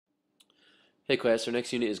Hey class, our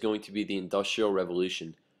next unit is going to be the Industrial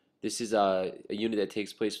Revolution. This is a unit that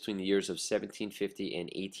takes place between the years of 1750 and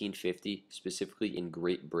 1850, specifically in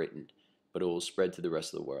Great Britain, but it will spread to the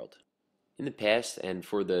rest of the world. In the past, and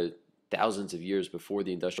for the thousands of years before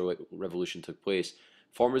the Industrial Revolution took place,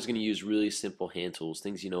 farmers are going to use really simple hand tools,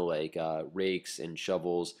 things like rakes and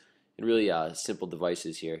shovels, and really simple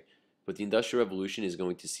devices here. But the Industrial Revolution is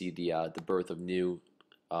going to see the birth of new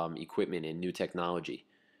equipment and new technology.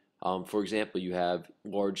 For example, you have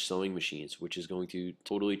large sewing machines, which is going to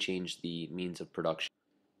totally change the means of production.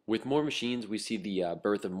 With more machines, we see the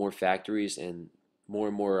birth of more factories and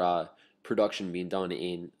more production being done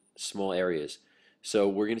in small areas. So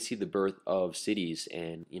we're going to see the birth of cities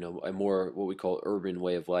and a more what we call urban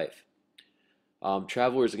way of life.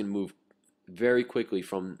 Travelers are going to move very quickly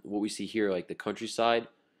from what we see here, like the countryside,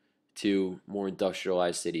 to more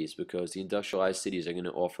industrialized cities because the industrialized cities are going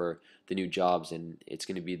to offer the new jobs and it's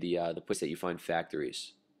going to be the place that you find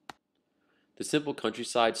factories. The simple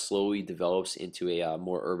countryside slowly develops into a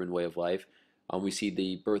more urban way of life. We see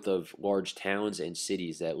the birth of large towns and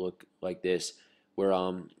cities that look like this, where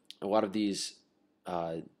a lot of these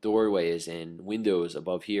doorways and windows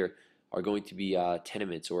above here are going to be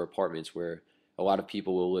tenements or apartments where a lot of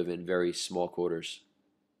people will live in very small quarters.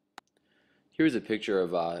 Here's a picture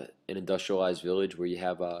of an industrialized village where you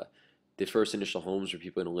have the first initial homes where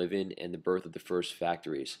people are going to live in and the birth of the first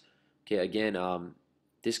factories. Okay, again,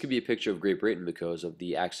 this could be a picture of Great Britain because of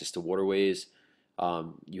the access to waterways.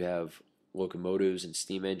 You have locomotives and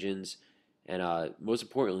steam engines, and most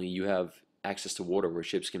importantly, you have access to water where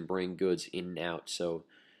ships can bring goods in and out. So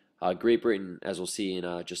Great Britain, as we'll see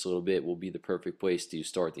in just a little bit, will be the perfect place to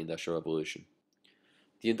start the Industrial Revolution.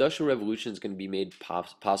 The Industrial Revolution is going to be made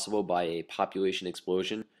possible by a population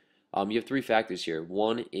explosion. You have three factors here.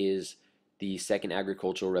 One is the second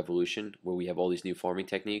agricultural revolution, where we have all these new farming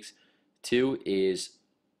techniques. Two is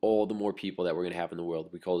all the more people that we're going to have in the world.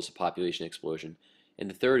 We call this a population explosion. And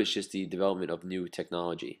the third is just the development of new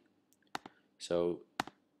technology. So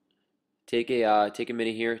take a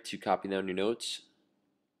minute here to copy down your notes.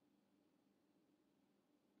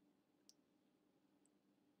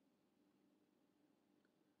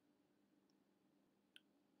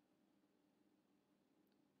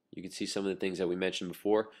 You can see some of the things that we mentioned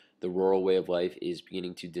before. The rural way of life is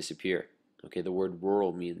beginning to disappear. Okay, the word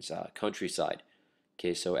rural means countryside.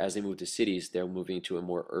 Okay, so as they move to cities, they're moving to a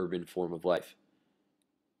more urban form of life.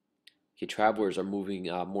 Okay, travelers are moving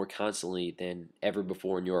more constantly than ever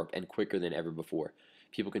before in Europe and quicker than ever before.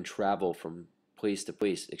 People can travel from place to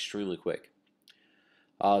place extremely quick.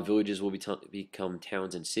 Villages will become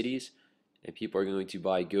towns and cities, and people are going to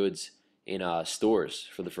buy goods in stores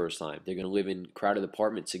for the first time. They're going to live in crowded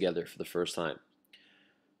apartments together for the first time.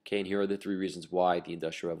 Okay, and here are the three reasons why the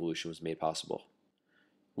Industrial Revolution was made possible.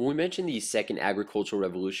 When we mention the second agricultural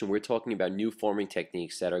revolution, we're talking about new farming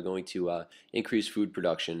techniques that are going to increase food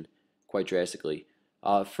production quite drastically.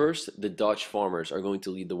 First, the Dutch farmers are going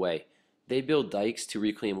to lead the way. They build dikes to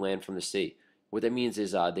reclaim land from the sea. What that means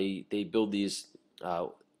is they build these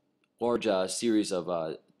large series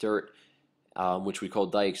of dirt, which we call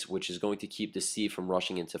dikes, which is going to keep the sea from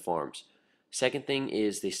rushing into farms. Second thing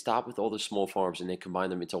is they stop with all the small farms and they combine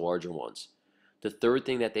them into larger ones. The third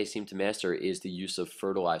thing that they seem to master is the use of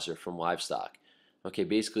fertilizer from livestock. Okay,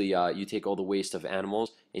 basically you take all the waste of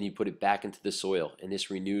animals and you put it back into the soil, and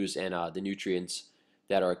this renews, and the nutrients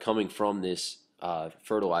that are coming from this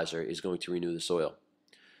fertilizer is going to renew the soil.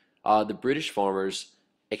 The British farmers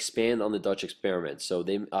expand on the Dutch experiments, so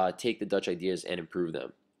they take the Dutch ideas and improve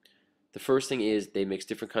them. The first thing is they mix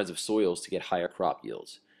different kinds of soils to get higher crop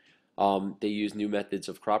yields. They use new methods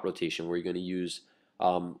of crop rotation where you're going to use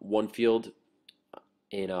one field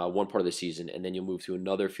in one part of the season, and then you'll move to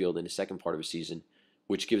another field in the second part of the season,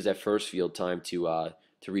 which gives that first field time to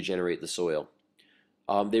regenerate the soil.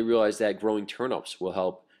 They realize that growing turnips will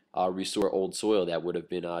help restore old soil that would have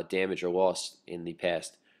been damaged or lost in the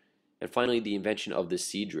past. And finally, the invention of the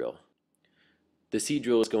seed drill. The seed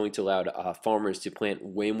drill is going to allow farmers to plant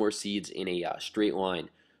way more seeds in a straight line.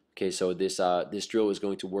 Okay, so this drill is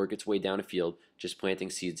going to work its way down a field, just planting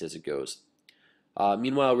seeds as it goes.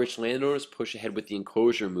 Meanwhile, rich landowners push ahead with the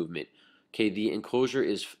enclosure movement. Okay, the enclosure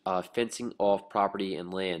is fencing off property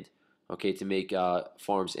and land, okay, to make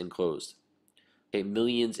farms enclosed. Okay,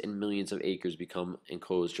 millions and millions of acres become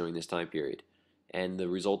enclosed during this time period, and the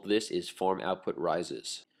result of this is farm output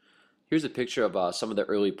rises. Here's a picture of some of the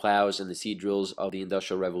early plows and the seed drills of the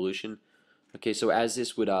Industrial Revolution. Okay, so as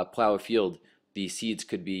this would plow a field, the seeds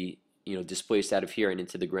could be displaced out of here and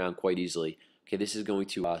into the ground quite easily. Okay, this is going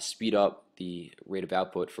to speed up the rate of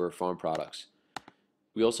output for farm products.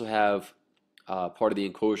 We also have part of the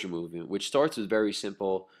enclosure movement, which starts with very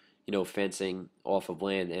simple, fencing off of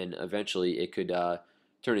land, and eventually it could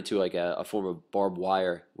turn into like a form of barbed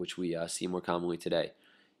wire, which we see more commonly today.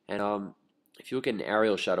 And if you look at an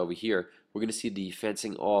aerial shot over here, we're going to see the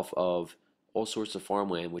fencing off of all sorts of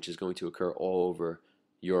farmland, which is going to occur all over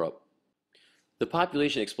Europe. The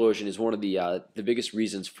population explosion is one of the biggest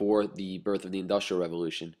reasons for the birth of the Industrial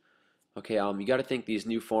Revolution. Okay, you got to think these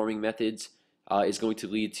new farming methods is going to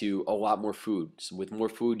lead to a lot more food. So with more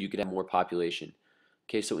food, you could have more population.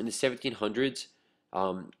 Okay, so in the 1700s,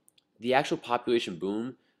 the actual population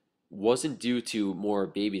boom wasn't due to more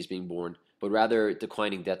babies being born, but rather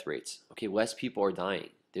declining death rates. Okay, less people are dying.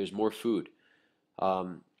 There's more food.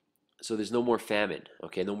 Um, so there's no more famine.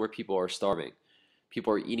 Okay, no more people are starving.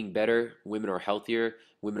 People are eating better. Women are healthier.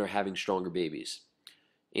 Women are having stronger babies.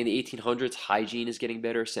 In the 1800s, hygiene is getting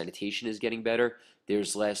better, sanitation is getting better.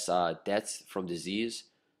 There's less deaths from disease,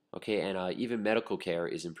 okay, and even medical care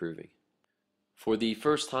is improving. For the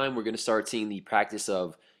first time, we're going to start seeing the practice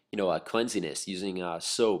of, cleanliness, using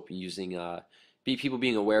soap, using people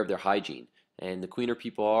being aware of their hygiene. And the cleaner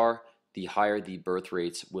people are, the higher the birth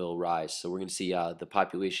rates will rise. So we're going to see the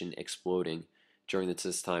population exploding during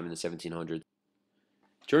this time in the 1700s.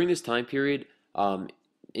 During this time period,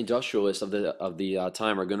 industrialists of the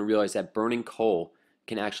time are going to realize that burning coal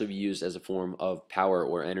can actually be used as a form of power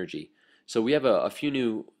or energy. So we have a few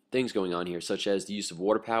new things going on here, such as the use of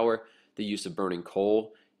water power, the use of burning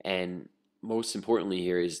coal, and most importantly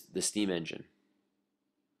here is the steam engine.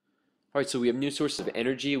 All right, so we have new sources of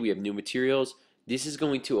energy, we have new materials. This is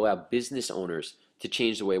going to allow business owners to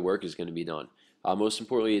change the way work is going to be done. Most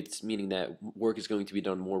importantly, it's meaning that work is going to be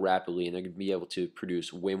done more rapidly and they're going to be able to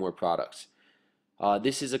produce way more products.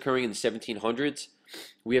 This is occurring in the 1700s.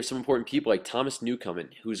 We have some important people like Thomas Newcomen,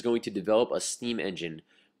 who's going to develop a steam engine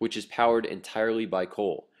which is powered entirely by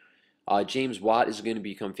coal. James Watt is going to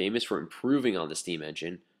become famous for improving on the steam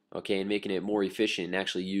engine, okay, and making it more efficient and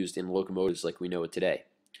actually used in locomotives like we know it today.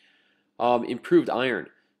 Improved iron.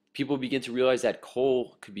 People begin to realize that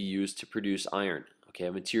coal could be used to produce iron, okay,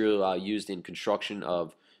 a material used in construction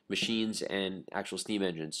of machines and actual steam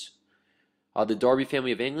engines. The Derby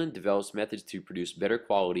family of England develops methods to produce better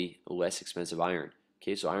quality, less expensive iron.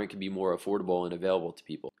 Okay, so iron can be more affordable and available to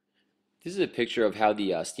people. This is a picture of how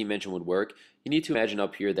the steam engine would work. You need to imagine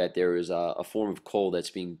up here that there is a form of coal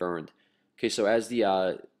that's being burned. Okay, so as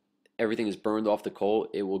the everything is burned off the coal,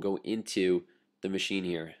 it will go into the machine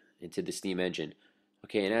here, into the steam engine.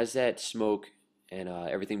 Okay, and as that smoke and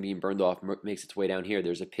everything being burned off makes its way down here,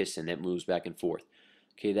 there's a piston that moves back and forth.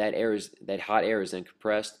 Okay, that hot air is then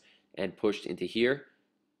compressed and pushed into here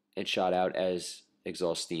and shot out as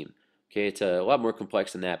exhaust steam. Okay, it's a lot more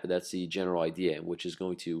complex than that, but that's the general idea, which is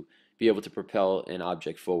going to be able to propel an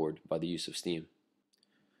object forward by the use of steam.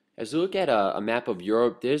 As we look at a map of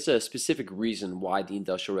Europe, there's a specific reason why the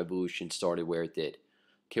Industrial Revolution started where it did.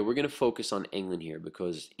 Okay, we're going to focus on England here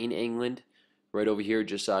because in England, right over here,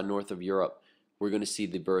 just north of Europe, we're going to see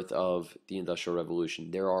the birth of the Industrial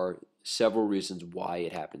Revolution. There are several reasons why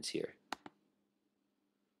it happens here.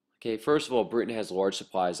 Okay, first of all, Britain has large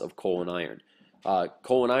supplies of coal and iron.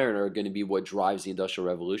 Coal and iron are going to be what drives the Industrial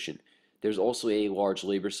Revolution. There's also a large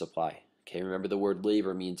labor supply. Okay, remember the word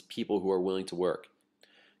labor means people who are willing to work.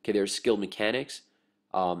 Okay, there's skilled mechanics.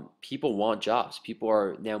 People want jobs. People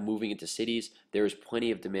are now moving into cities. There is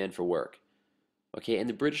plenty of demand for work. Okay, and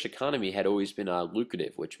the British economy had always been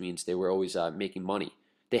lucrative, which means they were always making money.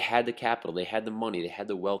 They had the capital, they had the money, they had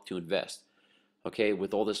the wealth to invest. Okay,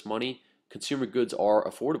 with all this money, consumer goods are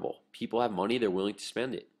affordable. People have money, they're willing to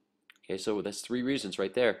spend it. Okay, so that's three reasons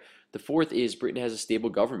right there. The fourth is Britain has a stable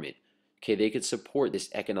government. Okay, they could support this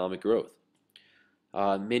economic growth.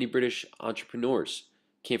 Many British entrepreneurs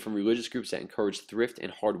came from religious groups that encouraged thrift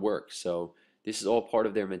and hard work. So this is all part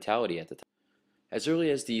of their mentality at the time. As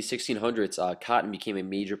early as the 1600s, cotton became a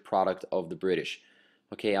major product of the British.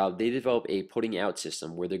 Okay, they developed a putting out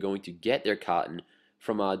system where they're going to get their cotton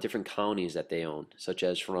from different colonies that they own, such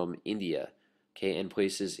as from India, okay, and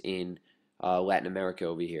places in Latin America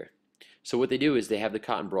over here. So what they do is they have the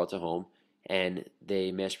cotton brought to home and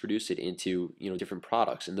they mass produce it into different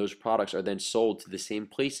products, and those products are then sold to the same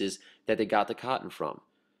places that they got the cotton from.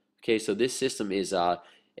 Okay, so this system is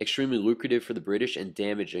extremely lucrative for the British and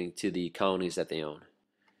damaging to the colonies that they own.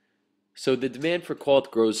 So the demand for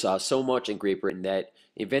cloth grows so much in Great Britain that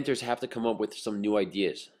inventors have to come up with some new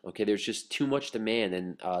ideas. Okay, there's just too much demand,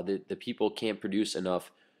 and the people can't produce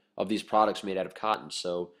enough of these products made out of cotton.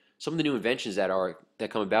 So some of the new inventions that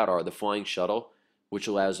come about are the flying shuttle, which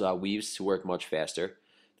allows weaves to work much faster,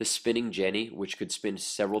 the spinning jenny, which could spin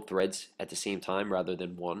several threads at the same time rather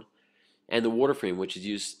than one, and the water frame, which is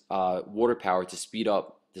used water power to speed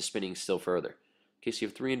up the spinning still further. Okay, so you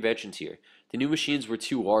have three inventions here. The new machines were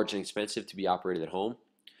too large and expensive to be operated at home.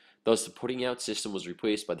 Thus, the putting out system was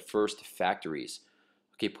replaced by the first factories.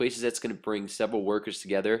 Okay, places that's going to bring several workers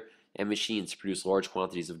together and machines to produce large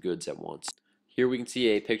quantities of goods at once. Here we can see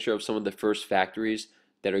a picture of some of the first factories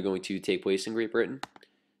that are going to take place in Great Britain.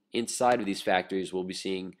 Inside of these factories, we'll be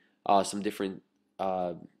seeing some different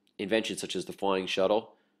inventions, such as the flying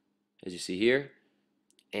shuttle, as you see here,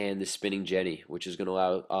 and the spinning jenny, which is going to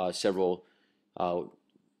allow several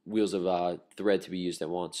wheels of thread to be used at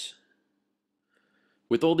once.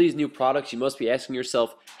 With all these new products, you must be asking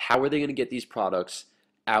yourself, how are they going to get these products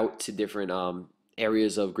out to different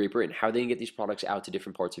areas of Great Britain? How are they going to get these products out to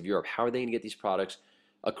different parts of Europe? How are they going to get these products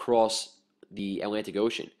across the Atlantic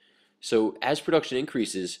Ocean? So as production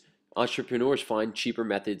increases, entrepreneurs find cheaper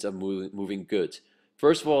methods of moving goods.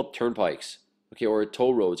 First of all, turnpikes, okay, or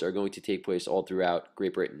toll roads are going to take place all throughout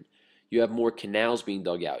Great Britain. You have more canals being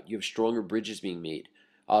dug out. You have stronger bridges being made,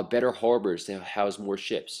 better harbors to house more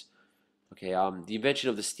ships. Okay, the invention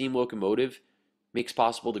of the steam locomotive makes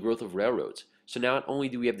possible the growth of railroads. So not only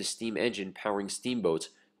do we have the steam engine powering steamboats,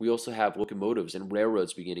 we also have locomotives and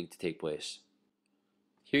railroads beginning to take place.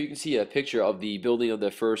 Here you can see a picture of the building of the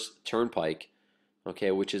first turnpike,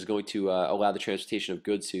 okay, which is going to allow the transportation of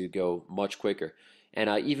goods to go much quicker. And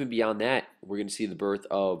even beyond that, we're going to see the birth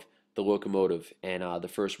of the locomotive and the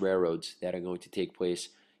first railroads that are going to take place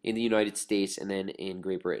in the United States and then in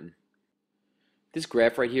Great Britain. This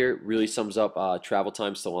graph right here really sums up travel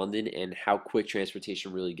times to London and how quick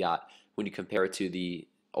transportation really got when you compare it to the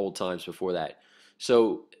old times before that.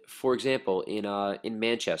 So, for example, in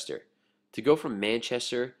Manchester, to go from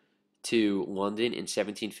Manchester to London in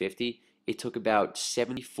 1750, it took about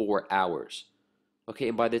 74 hours. Okay,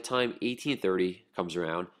 and by the time 1830 comes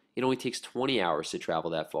around, it only takes 20 hours to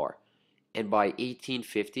travel that far. And by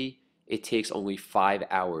 1850, it takes only 5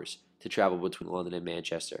 hours to travel between London and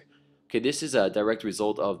Manchester. Okay, this is a direct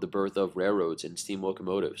result of the birth of railroads and steam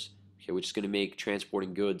locomotives, okay, which is going to make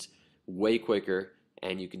transporting goods way quicker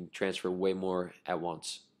and you can transfer way more at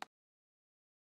once.